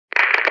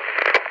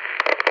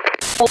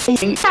What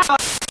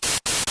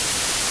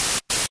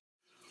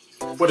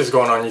is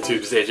going on YouTube?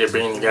 It's AJ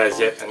bringing you guys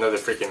yet another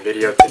freaking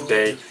video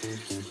today.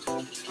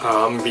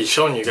 I'm going to be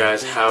showing you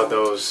guys how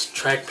those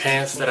track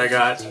pants that I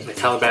got, the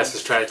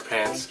Calabasas track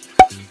pants,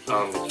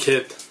 the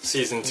Kith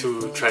Season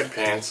 2 track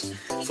pants,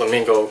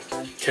 Flamingo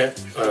track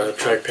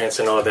pants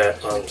and all that,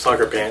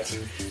 soccer pants,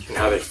 and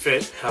how they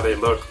fit, how they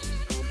look,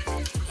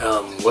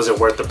 was it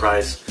worth the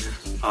price,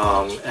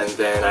 and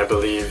then I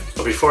believe,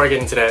 but before I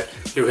get into that,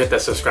 do hit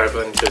that subscribe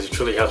button because it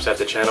truly helps out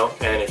the channel.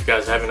 And if you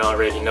guys haven't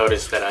already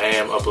noticed that I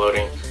am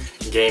uploading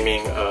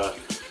gaming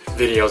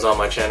videos on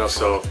my channel,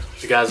 so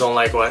if you guys don't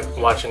like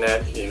watching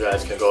that, you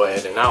guys can go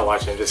ahead and not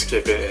watch and just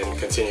skip it and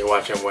continue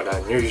watching what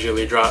I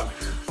usually drop.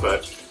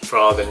 But for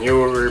all the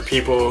newer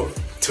people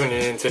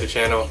tuning into the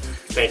channel,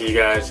 thank you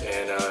guys,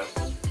 and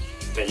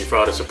thank you for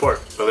all the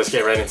support. But let's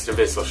get right into the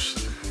video. So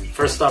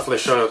first off,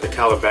 let's show the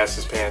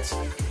Calabasas pants.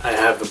 I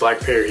have the black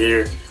pair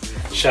here.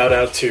 Shout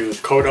out to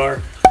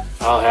Cobra.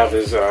 I'll have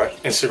his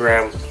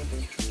Instagram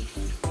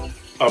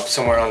up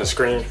somewhere on the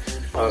screen.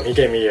 He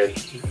gave me a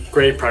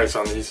great price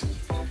on these.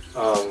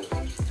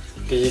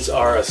 These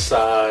are a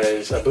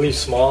size, I believe,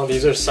 small.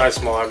 These are size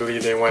small. I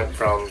believe they went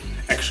from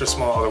extra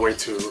small all the way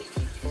to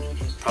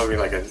probably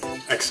like an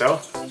XL,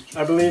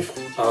 I believe.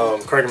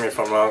 Correct me if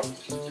I'm wrong.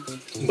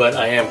 But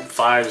I am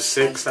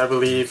 5'6", I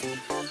believe.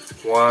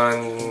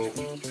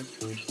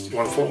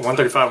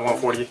 135,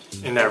 140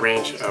 in that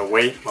range.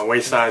 Weight. My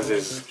waist size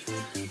is,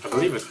 I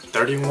believe it's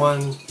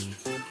 31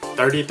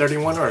 or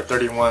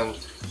 31.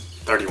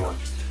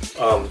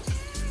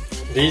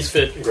 These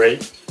fit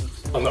great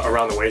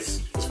around the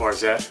waist as far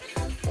as that.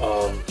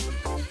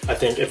 I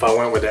think if I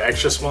went with the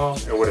extra small,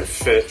 it would have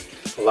fit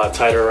a lot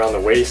tighter around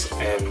the waist,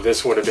 and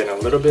this would have been a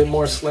little bit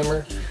more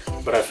slimmer.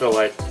 But I feel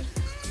like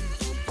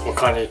when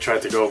Kanye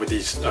tried to go with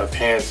these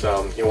pants,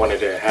 he wanted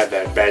to have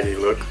that baggy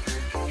look,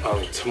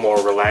 to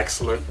more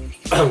relaxed look.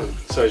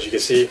 So as you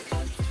can see,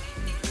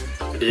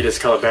 Adidas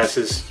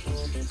Calabasas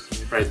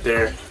right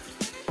there,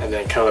 and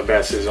then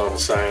Calabasas on the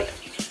side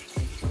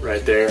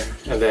right there.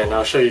 And then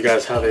I'll show you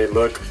guys how they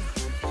look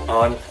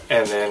on,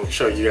 and then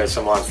show you guys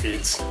some on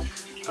feeds.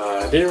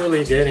 I didn't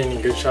really get any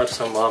good shots of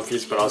some on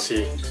feeds, but I'll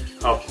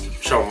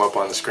show them up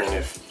on the screen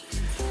if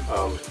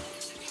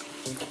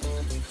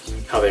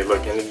how they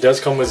look. And it does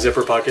come with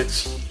zipper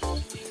pockets,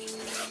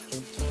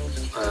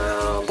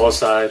 both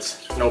sides,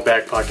 no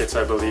back pockets,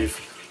 I believe.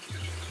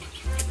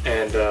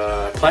 And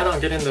I plan on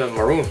getting the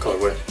maroon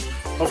colorway.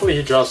 Hopefully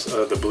he drops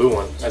the blue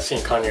one. I've seen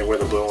Kanye wear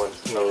the blue one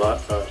in a lot,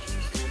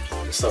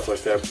 stuff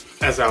like that.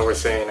 As I was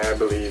saying, I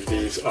believe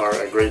these are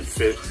a great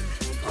fit.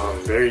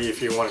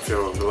 If you want to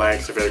feel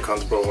relaxed or very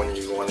comfortable when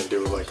you want to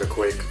do like a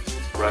quick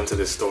run to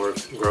the store,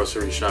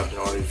 grocery shopping,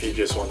 or if you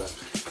just want to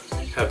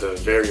have the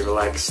very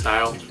relaxed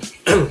style.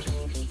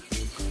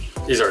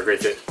 These are a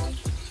great fit.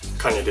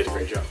 Kanye did a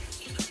great job.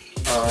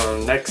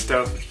 Next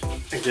up,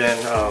 again,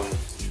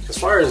 as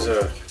far as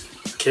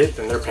Kith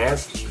and their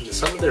pants,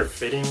 some of their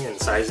fitting and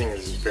sizing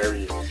is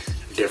very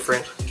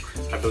different.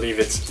 I believe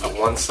it's a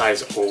one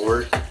size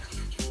over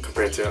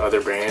compared to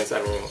other brands.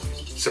 I mean,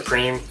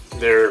 Supreme,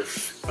 their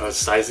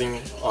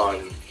sizing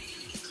on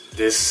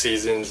this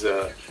season's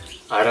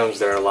items,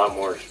 they're a lot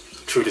more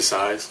true to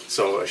size.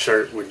 So a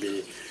shirt would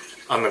be,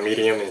 I'm a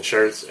medium in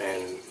shirts,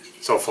 and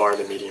so far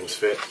the mediums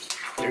fit.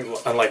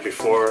 Unlike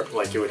before,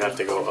 like you would have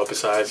to go up a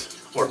size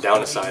or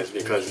down a size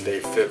because they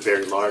fit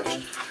very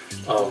large.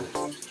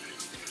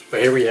 But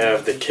here we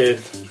have the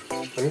Kith.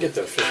 Let me get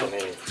the official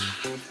name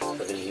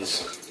for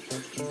these.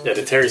 Yeah,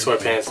 the Terry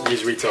sweatpants.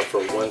 These retail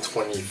for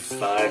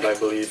 $125, I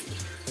believe.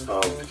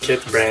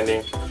 Kith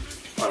branding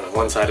on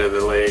one side of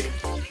the leg,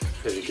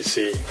 as you can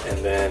see,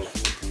 and then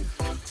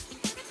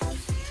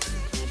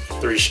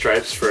 3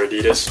 stripes for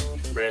Adidas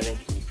branding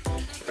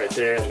right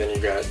there. And then you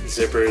got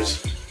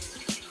zippers,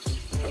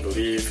 I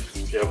believe.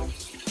 Yep.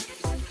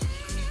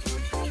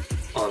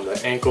 On the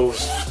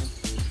ankles,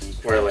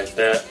 wear like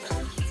that.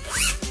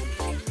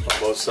 On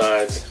both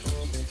sides,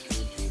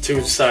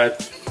 2 side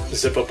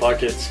zipper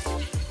pockets,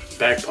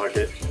 back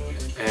pocket,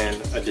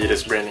 and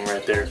Adidas branding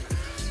right there.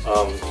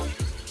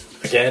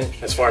 Again,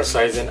 as far as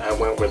sizing, I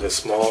went with a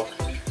small.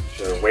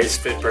 The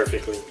waist fit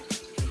perfectly.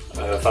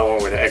 If I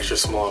went with an extra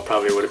small, it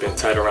probably would have been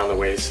tight around the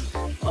waist.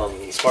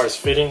 As far as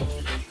fitting,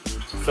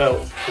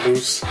 felt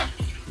loose, a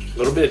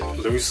little bit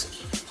loose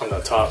on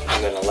the top,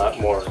 and then a lot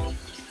more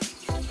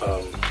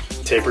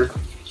tapered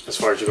as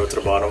far as you go to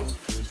the bottom.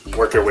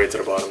 Work your way to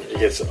the bottom, it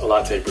gets a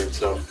lot tapered,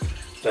 so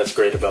that's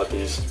great about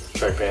these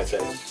track pants.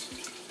 And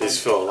these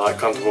feel a lot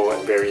comfortable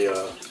and very,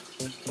 how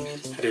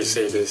do you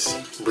say this,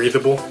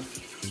 breathable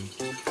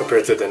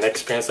compared to the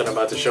next pants that I'm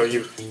about to show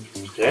you.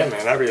 Yeah,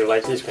 man, I really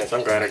like these pants.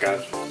 I'm glad I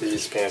got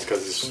these pants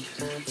because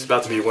it's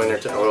about to be winter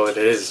time. Well, it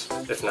is,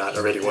 if not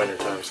already winter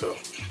time, so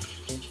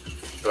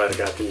glad I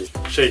got these.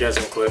 Show you guys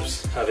some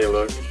clips, how they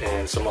look,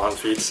 and some on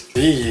feeds.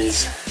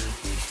 These,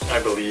 I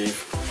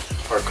believe,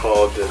 are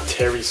called the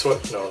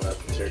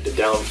the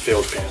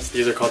downfield pants.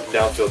 These are called the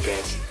downfield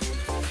pants.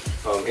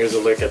 Here's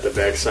a look at the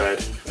back side.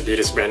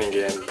 Adidas branding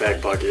again,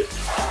 back pocket.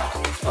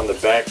 On the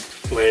back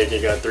leg, you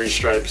got 3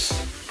 stripes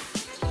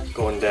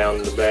going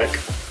down the back,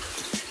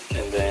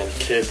 and then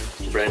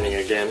Kith branding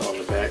again on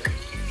the back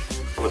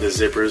with the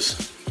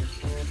zippers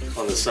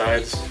on the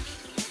sides,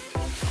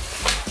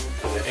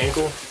 and the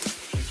ankle,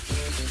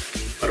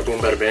 bada boom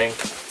bada bang.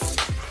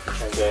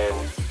 And then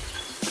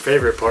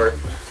favorite part,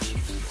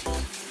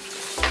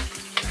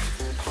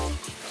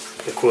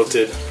 the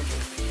quilted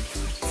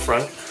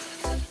front.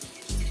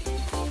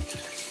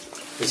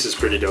 This is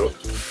pretty dope.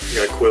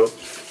 You got quilt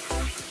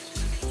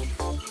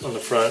on the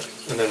front,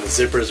 and then the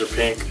zippers are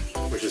pink,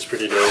 which is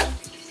pretty dope.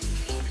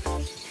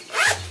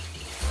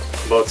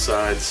 Both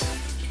sides.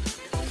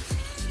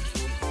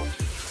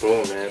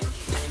 Boom, man.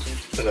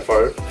 And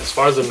as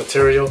far as the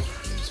material,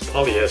 it's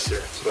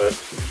polyester, but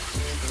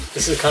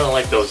this is kind of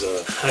like those,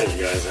 how do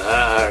you guys,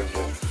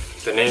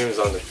 the name's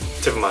on the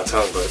tip of my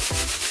tongue, but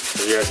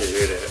if you guys can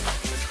hear that,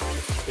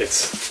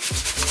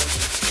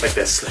 it's like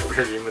that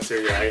slippery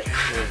material.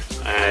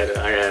 I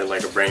had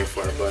like a brain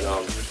for it, but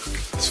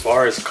as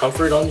far as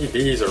comfort on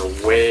these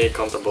are way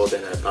comfortable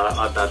than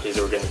I thought these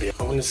were going to be.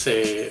 I wouldn't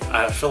say,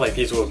 I feel like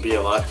these will be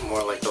a lot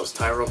more like those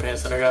Tyro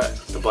pants that I got,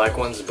 the black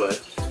ones,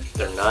 but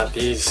they're not.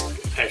 These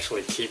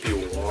actually keep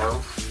you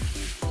warm,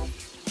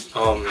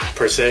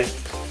 per se,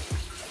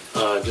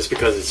 just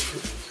because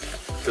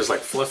there's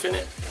like fluff in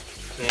it.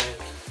 Man,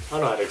 I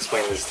don't know how to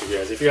explain this to you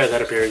guys. If you guys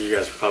had a pair, you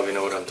guys probably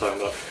know what I'm talking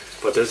about.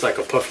 But there's like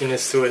a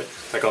puffiness to it,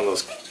 like on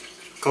those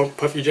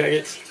puffy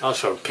jackets. I'll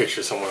show a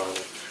picture somewhere on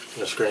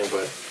the screen,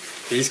 but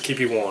these keep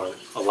you warm,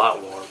 a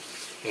lot warm,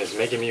 and it's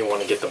making me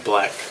want to get the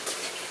black,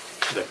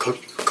 the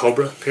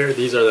Cobra pair.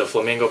 These are the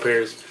Flamingo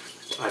pairs.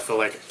 I feel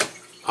like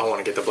I want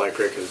to get the black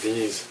pair because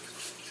these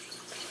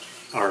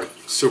are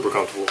super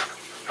comfortable.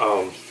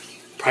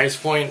 Price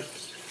point,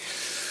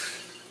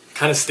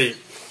 kind of steep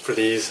for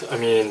these. I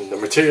mean, the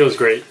material is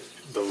great,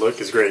 the look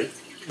is great,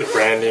 the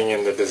branding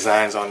and the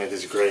designs on it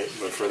is great,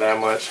 but for that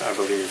much, I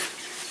believe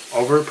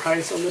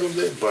overpriced a little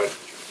bit, but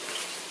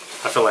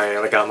I feel like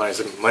I got my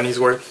money's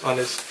worth on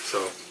this,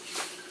 so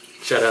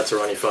shout out to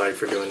Ronnie Flag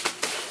for doing it.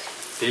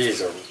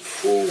 These are,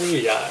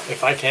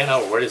 if I can,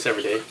 I'll wear this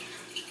every day.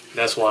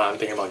 That's why I'm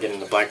thinking about getting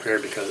the black pair,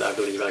 because I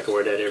believe I can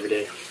wear that every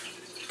day.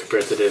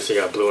 Compared to this, you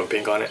got blue and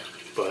pink on it,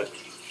 but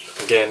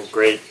again,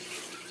 great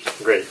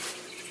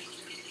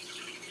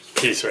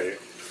piece right here.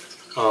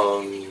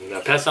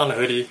 I passed on the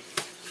hoodie,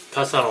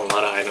 passed on a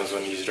lot of items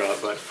when these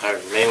drop, but I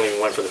mainly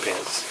went for the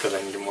pants because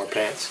I needed more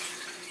pants.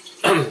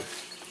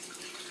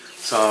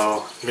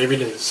 So maybe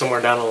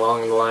somewhere down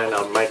along the line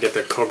I might get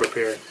the Cobra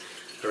pair.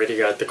 I already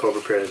got the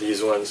Cobra pair of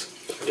these ones.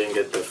 I didn't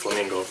get the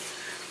Flamingo.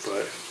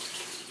 But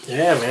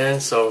yeah, man,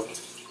 so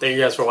thank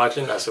you guys for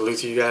watching. I salute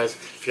to you guys.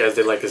 If you guys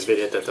did like this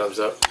video, hit that thumbs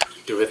up.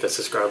 Do hit that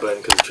subscribe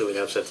button because it truly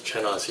helps out the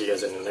channel. I'll see you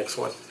guys in the next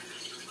one.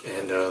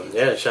 And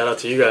yeah, shout out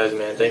to you guys,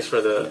 man. Thanks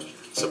for the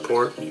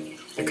support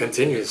and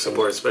continued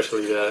support,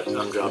 especially that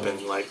I'm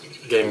dropping like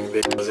gaming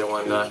videos and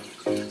whatnot.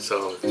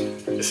 So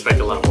expect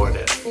a lot more of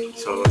that.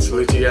 So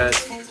salute to you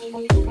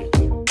guys.